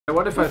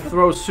What if I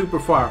throw super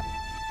far?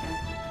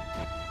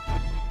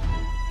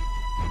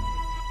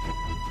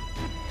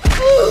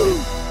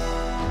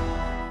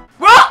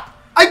 Well,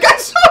 I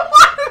got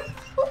someone!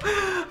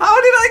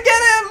 How did I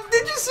get him?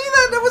 Did you see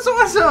that? That was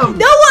awesome!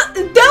 That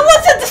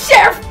wasn't the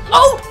sheriff!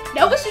 Oh!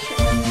 That was the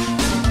sheriff.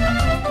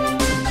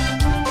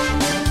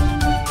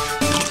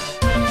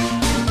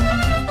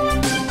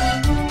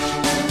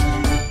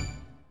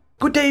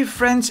 Good day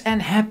friends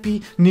and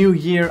happy new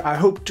year. I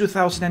hope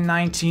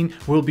 2019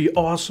 will be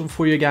awesome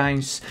for you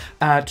guys.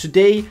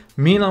 Today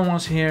Milan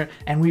was here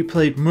and we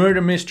played Murder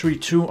Mystery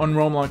 2 on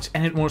Roblox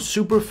and it was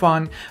super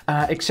fun.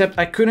 Except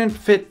I couldn't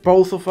fit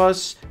both of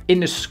us in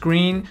the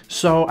screen,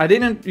 so I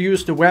didn't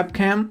use the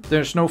webcam.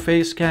 There's no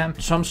face cam,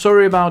 so I'm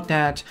sorry about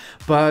that.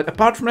 But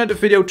apart from that, the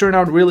video turned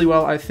out really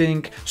well, I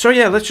think. So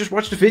yeah, let's just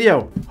watch the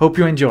video. Hope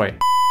you enjoy.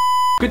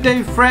 Good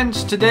day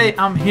friends, today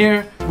I'm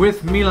here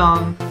with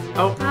Milan.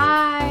 Oh.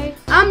 Hi.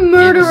 I'm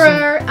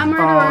murderer. I'm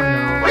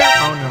murderer.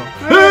 Oh no.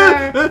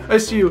 Oh no. I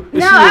see you.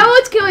 I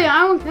won't kill you.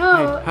 I won't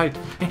know. Hide.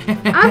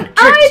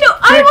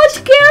 I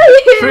won't kill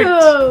you.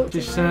 Tricked.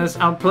 She says,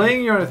 I'm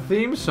playing your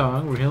theme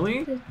song.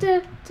 Really?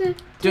 It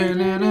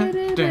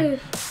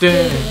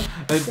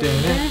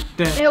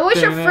was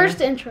your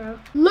first intro.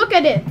 Look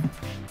at it.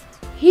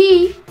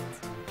 He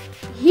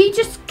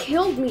just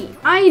killed me.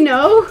 I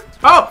know.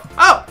 Oh!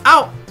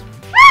 Ow!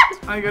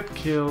 I got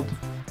killed.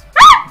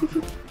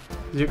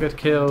 You got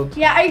killed.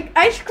 Yeah,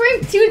 I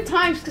screamed 2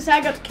 times because I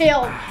got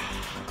killed.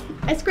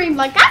 I screamed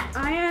like, ah!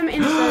 I am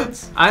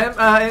innocent. I am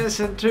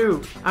innocent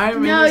too. I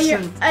am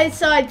innocent. No, I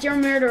saw it. You're a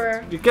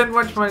murderer. You can't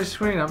watch my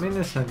screen. I'm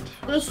innocent.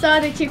 I saw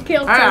that you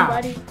killed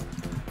somebody.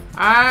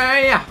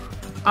 Yeah.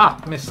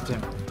 Ah, missed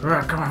him.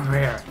 Come over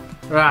here.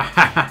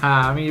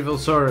 I'm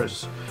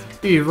Evilsaurus.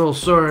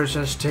 Evilsaurus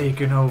has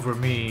taken over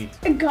me.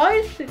 A guy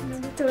is sitting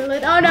in the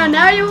toilet. Oh no,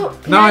 now you...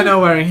 Now I know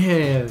where he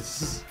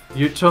is.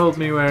 You told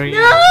me where he is.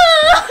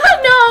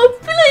 No,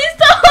 please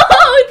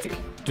don't!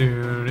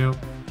 Do-do.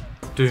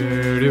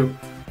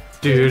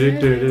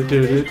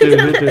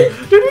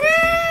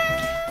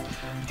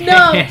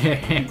 No!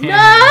 No!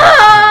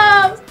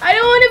 I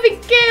don't want to be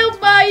killed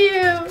by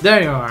you!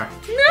 There you are!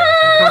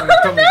 No!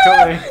 Come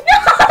here.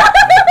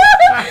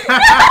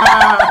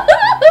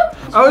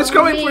 Oh, he's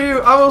coming for you!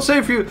 I will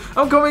save you!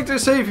 I'm coming to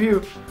save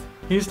you!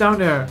 He's down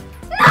there.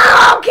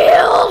 No!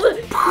 Killed!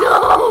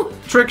 No!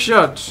 Trick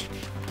shot!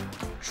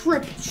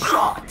 Triple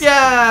shot!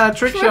 Yeah!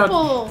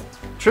 Triple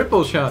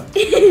shot!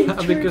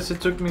 Because it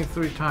took me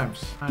 3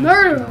 times.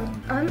 Murder!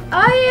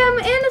 I am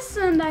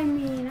innocent, I am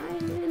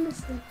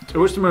innocent.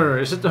 Who's the murderer?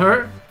 Is it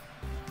her?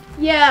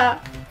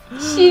 Yeah.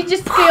 She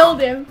just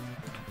killed him.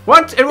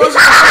 What? It was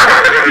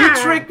you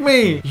tricked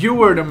me! You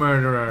were the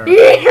murderer.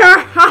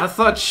 I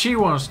thought she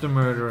was the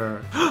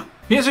murderer.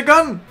 He has a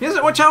gun!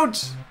 Watch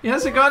out! He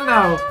has a gun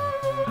now!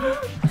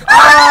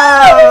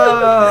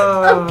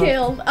 Oh! I'm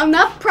killed. I'm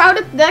not proud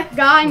of that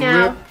guy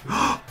now.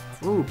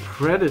 Ooh,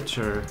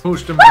 predator.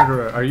 Who's the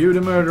murderer? Are you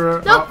the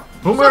murderer? Nope.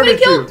 Who murdered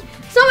you?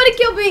 Somebody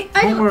killed me.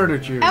 Who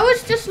murdered you? I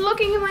was just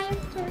looking at my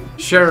inventory.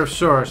 Sheriff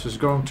Source is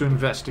going to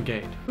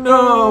investigate.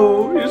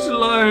 No, he's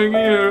lying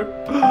here.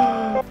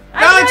 No,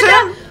 it's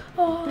him.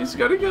 Oh, he's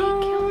got a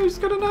gun. He's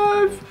got a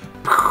knife.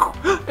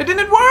 It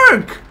didn't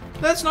work.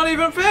 That's not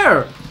even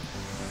fair.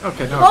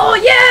 Okay, no. Oh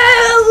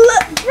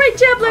yeah! Great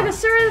job,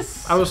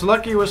 LEGOSAURUS! I was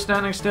lucky he was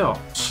standing still.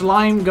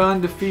 Slime gun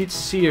defeats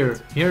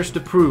Seer. Here's the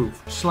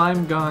proof.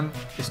 Slime gun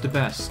is the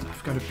best.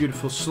 I've got a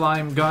beautiful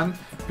slime gun,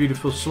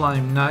 beautiful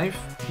slime knife,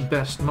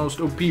 best, most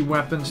OP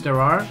weapons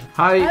there are.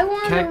 Hi,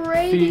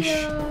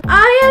 catfish.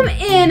 I am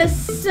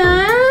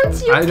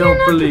innocent. I don't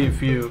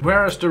believe you.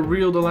 Where is the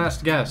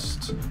last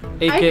guest?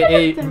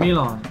 AKA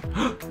Milan.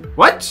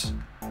 What?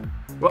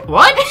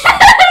 What?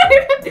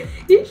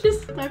 He's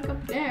just stuck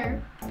up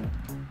there.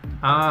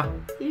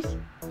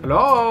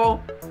 Hello?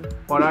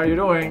 What are you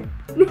doing?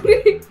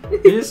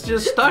 He's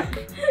just stuck.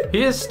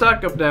 He is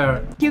stuck up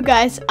there. You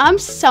guys, I'm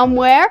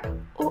somewhere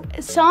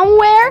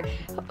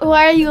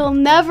where you'll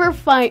never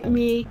find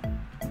me.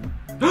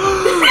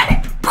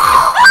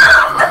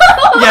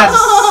 Yes!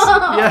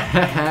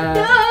 Yeah!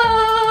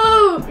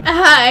 No!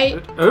 Hi.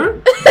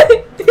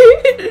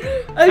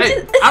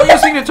 Hey, I'm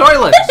using the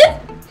toilet.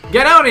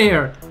 Get out of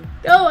here.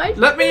 No,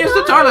 let me use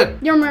the toilet.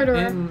 You're a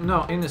murderer.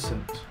 No,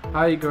 innocent.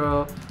 Hi,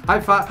 girl.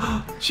 High five.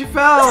 She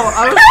fell.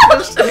 I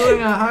was just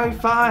doing a high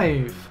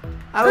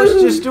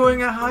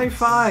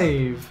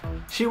five.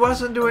 She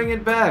wasn't doing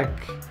it back.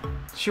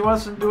 She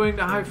wasn't doing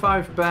the high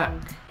five back.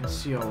 Let's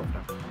see all of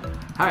them.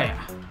 Hiya.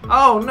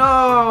 Oh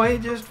no, he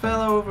just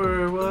fell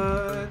over.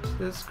 What?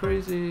 That's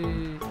crazy.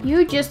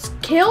 You just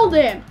killed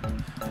him.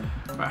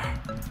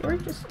 You're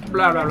just...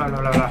 Blah, blah, blah,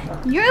 blah, blah.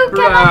 You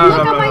cannot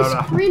look at my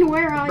screen.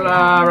 Where are you?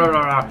 Blah, blah,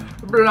 blah, blah.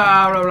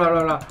 Blah, blah, blah,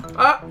 blah,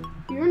 blah.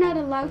 You're not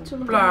allowed to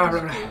look blah, at my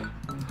blah, screen.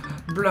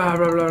 Blah,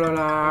 blah, blah, blah,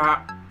 blah.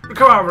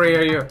 Come over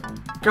here, you.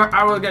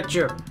 I will get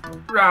you.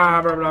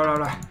 Blah, blah, blah, blah,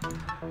 blah.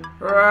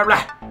 Blah,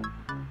 blah.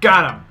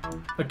 Got him.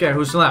 Okay,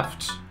 who's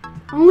left?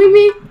 Only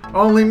me.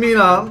 Only me,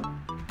 now.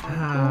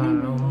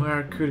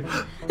 Where could...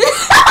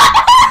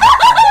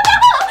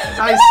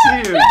 I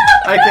see you.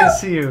 I can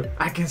see you.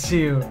 I can see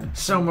you.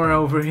 Somewhere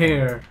over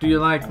here. Do you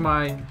like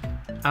my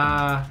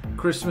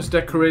Christmas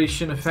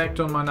decoration effect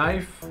on my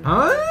knife?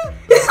 Huh?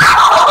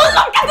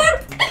 Look at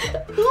it!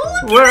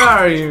 Where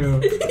are you?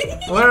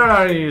 Where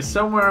are you?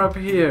 Somewhere up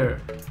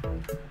here.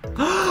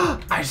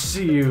 I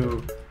see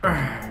you.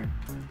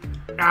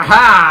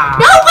 Aha!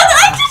 No, but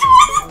I just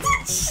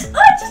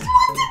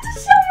wanted to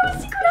show you a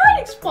secret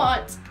hiding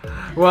spot.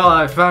 Well,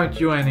 I found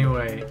you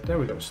anyway. There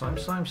we go.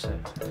 Slime set.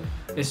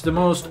 It's the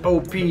most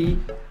OP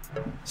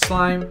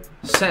slime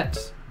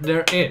set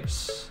there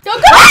is.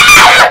 Don't go!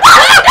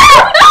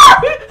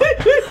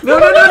 No!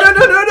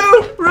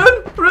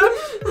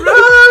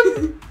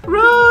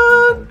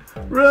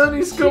 Run!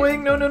 He's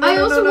going. No! I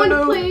also want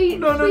to play.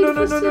 No!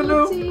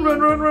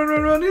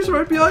 Run! He's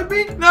right behind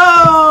me.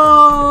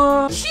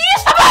 No! She's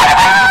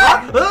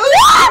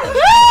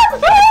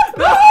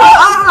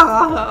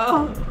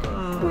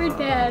We're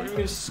dead.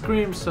 You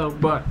scream so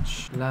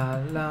much.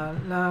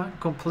 La.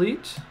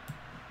 Complete.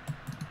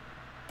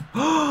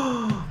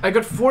 I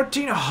got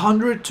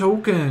 1400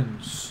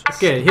 tokens.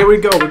 Okay, here we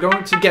go. We're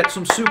going to get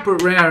some super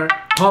rare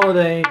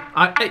holiday.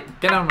 Hey,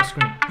 get out of my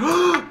screen.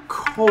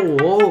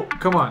 Coal.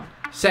 Come on.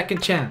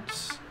 Second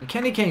chance. A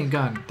candy cane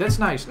gun. That's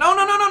nice. No.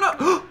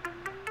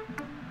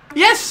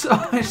 Yes!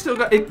 I still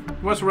got it.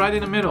 Was right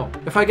in the middle.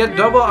 If I get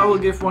double, I will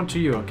give one to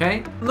you,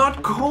 okay?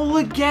 Not coal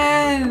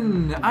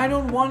again! I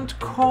don't want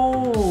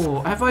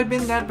coal. Have I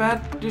been that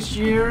bad this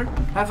year?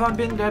 Have I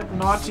been that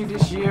naughty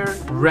this year?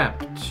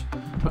 Wrapped.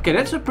 Okay,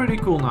 that's a pretty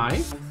cool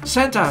knife.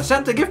 Santa,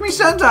 give me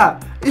Santa!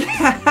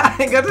 Yeah,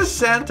 I got a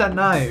Santa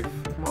knife.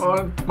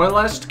 My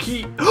last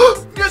key.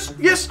 Yes!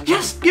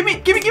 Give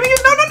me!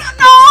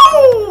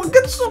 No!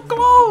 Get so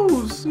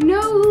close! You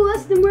know who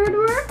was the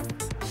murderer?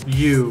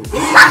 You.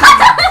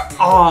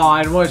 Oh,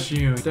 it was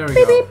you. There we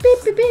go.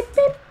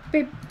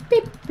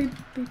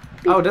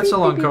 Oh, that's a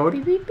long code.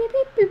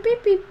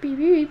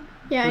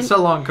 Yeah, it's a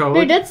long code.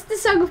 No, that's the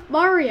song of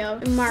Mario.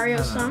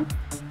 Mario's song.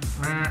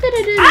 He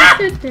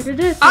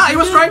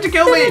was trying to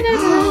kill me.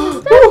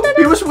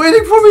 He was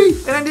waiting for me,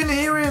 and I didn't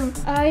hear him.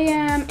 I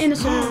am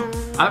innocent.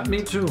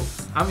 Me too.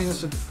 I'm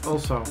innocent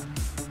also.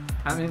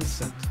 I'm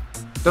innocent.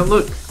 Don't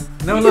look.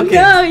 No looking.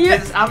 No,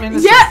 I'm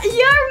innocent. Yeah,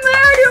 you're a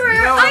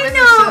murderer. No, I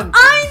know.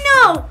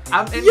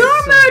 I'm innocent. You're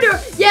a murderer.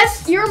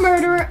 Yes, you're a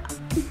murderer.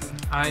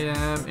 I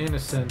am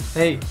innocent.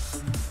 Hey,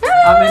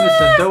 I'm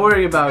innocent. Don't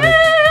worry about it.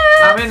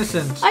 I'm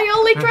innocent. I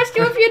only trust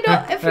you if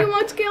you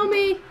want to kill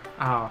me.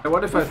 Oh,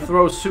 what if I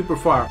throw super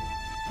far?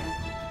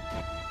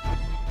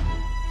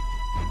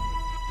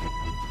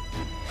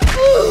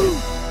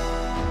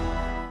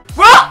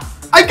 What?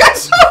 I got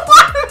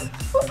someone!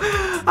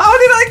 How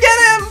did I get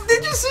him?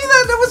 Did you see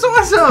that? That was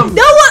awesome!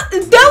 That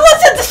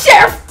wasn't the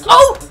sheriff!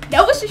 Oh!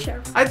 That was the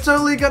sheriff. I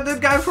totally got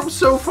that guy from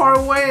so far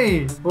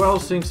away. Who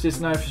else thinks this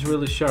knife is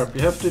really sharp?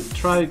 You have to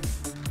try it.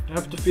 You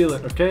have to feel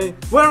it, okay?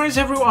 Where is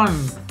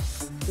everyone?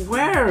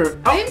 Where?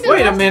 Oh,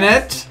 wait a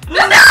minute!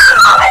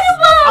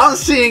 I'm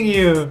seeing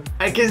you!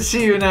 I can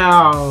see you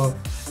now!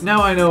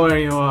 Now I know where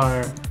you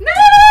are. No!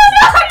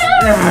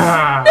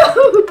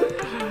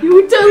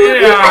 You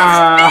totally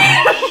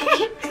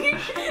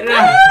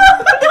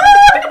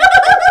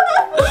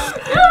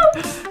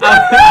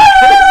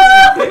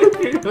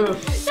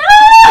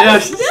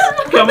Yes!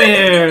 Come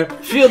here!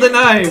 Feel the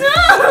knife!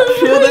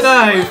 Feel the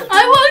knife!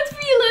 I won't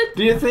feel it!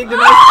 Do you think the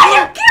knife...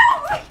 You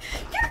killed me!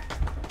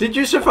 Did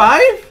you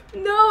survive?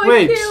 No,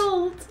 Wait. I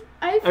killed.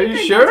 Are you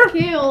sure?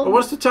 Killed. Or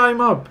was the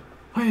time up?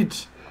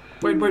 Wait.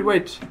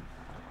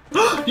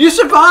 You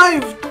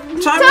survived!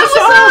 Time was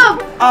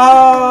up!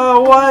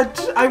 Oh,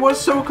 what? I was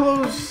so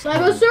close.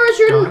 LEGOSAURUS,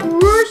 your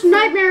worst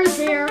nightmare is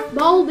here.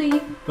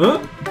 Baldi. Huh?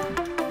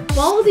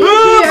 Baldi is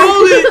here.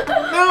 Baldi!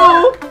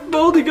 No!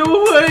 Baldi, go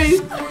away!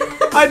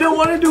 I don't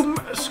want to do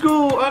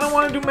school. I don't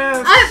want to do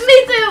math.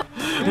 Me too.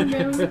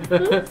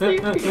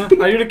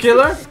 Are you the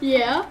killer?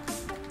 Yeah.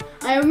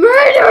 I'm a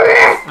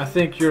murderer! I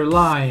think you're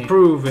lying.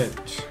 Prove it.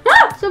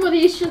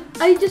 Somebody should.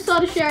 I just saw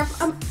the sheriff.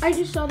 I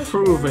just saw the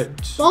Prove sheriff.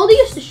 it. Baldi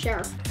is the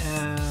sheriff.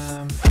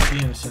 Be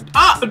innocent.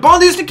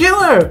 Baldi is the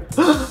killer!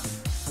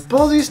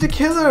 Baldi is the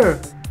killer!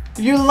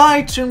 You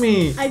lied to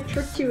me! I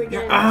tricked you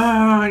again.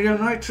 You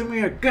lied to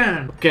me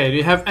again! Okay, do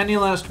you have any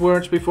last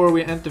words before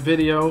we end the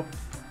video?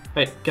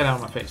 Hey, get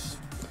out of my face.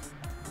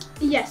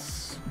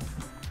 Yes.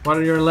 What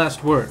are your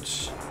last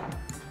words?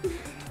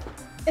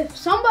 If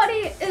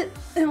somebody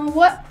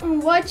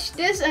watch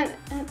this and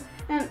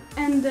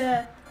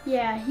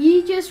yeah,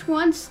 he just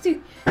wants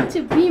to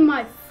be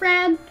my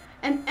friend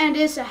and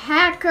is a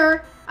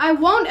hacker, I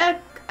won't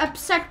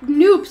accept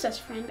noobs as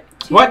friend.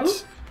 Too.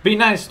 What? Be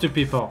nice to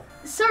people.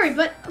 Sorry,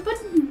 but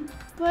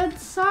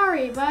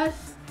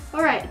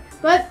all right,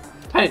 but.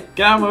 Hey,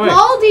 get out of my way.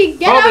 Baldi,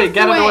 get out of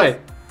the way.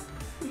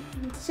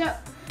 So.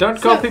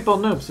 Don't call people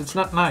noobs. It's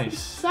not nice.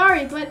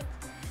 Sorry, but.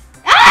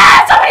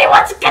 Somebody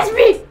wants to catch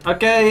me.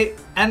 Okay,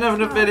 end of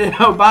the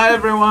video. Bye,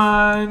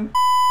 everyone.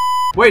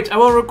 Wait, I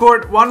will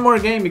record one more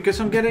game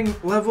because I'm getting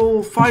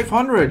level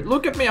 500.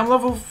 Look at me, I'm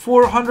level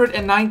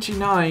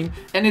 499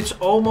 and it's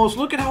almost,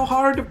 look at how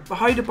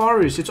high the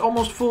bar is. It's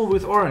almost full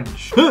with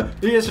orange.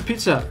 He has a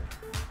pizza.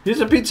 He's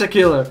a pizza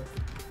killer.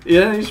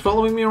 Yeah, he's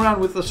following me around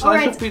with a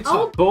slice of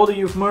pizza. Baldy,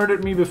 you've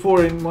murdered me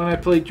before when I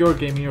played your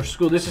game in your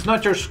school. This is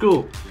not your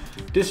school.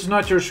 This is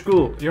not your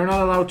school. You're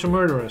not allowed to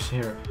murder us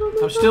here.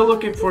 I'm still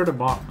looking for the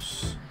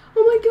box.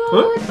 Oh my god.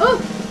 Huh? Oh,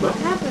 what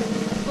happened?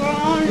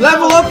 Oh, no.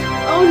 Level up!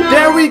 Oh no!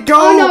 There we go!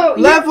 Oh,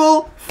 no.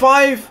 Level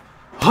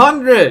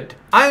 500!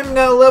 I'm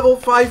now level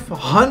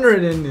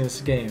 500 in this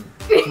game.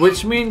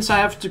 Which means I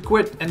have to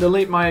quit and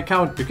delete my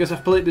account because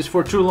I've played this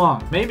for too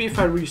long. Maybe if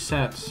I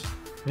reset.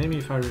 Maybe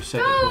if I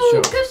reset it will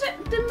show. Because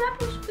the map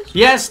was...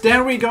 Yes,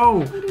 there we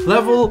go!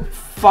 Level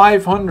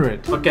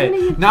 500.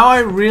 Okay, now I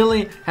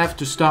really have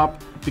to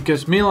stop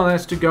because Milan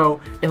has to go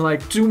in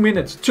like 2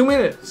 minutes. 2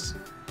 minutes!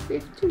 2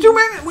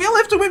 minutes! We only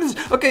have 2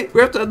 minutes! Okay,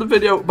 we have to end the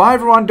video. Bye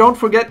everyone, don't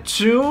forget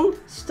to...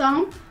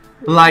 Stomp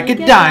like a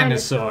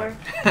dinosaur.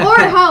 Or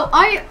how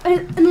I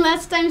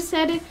last time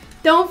said it,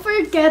 don't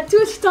forget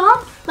to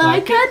stomp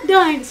like a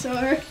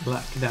dinosaur.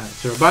 Like a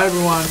dinosaur. Bye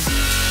everyone.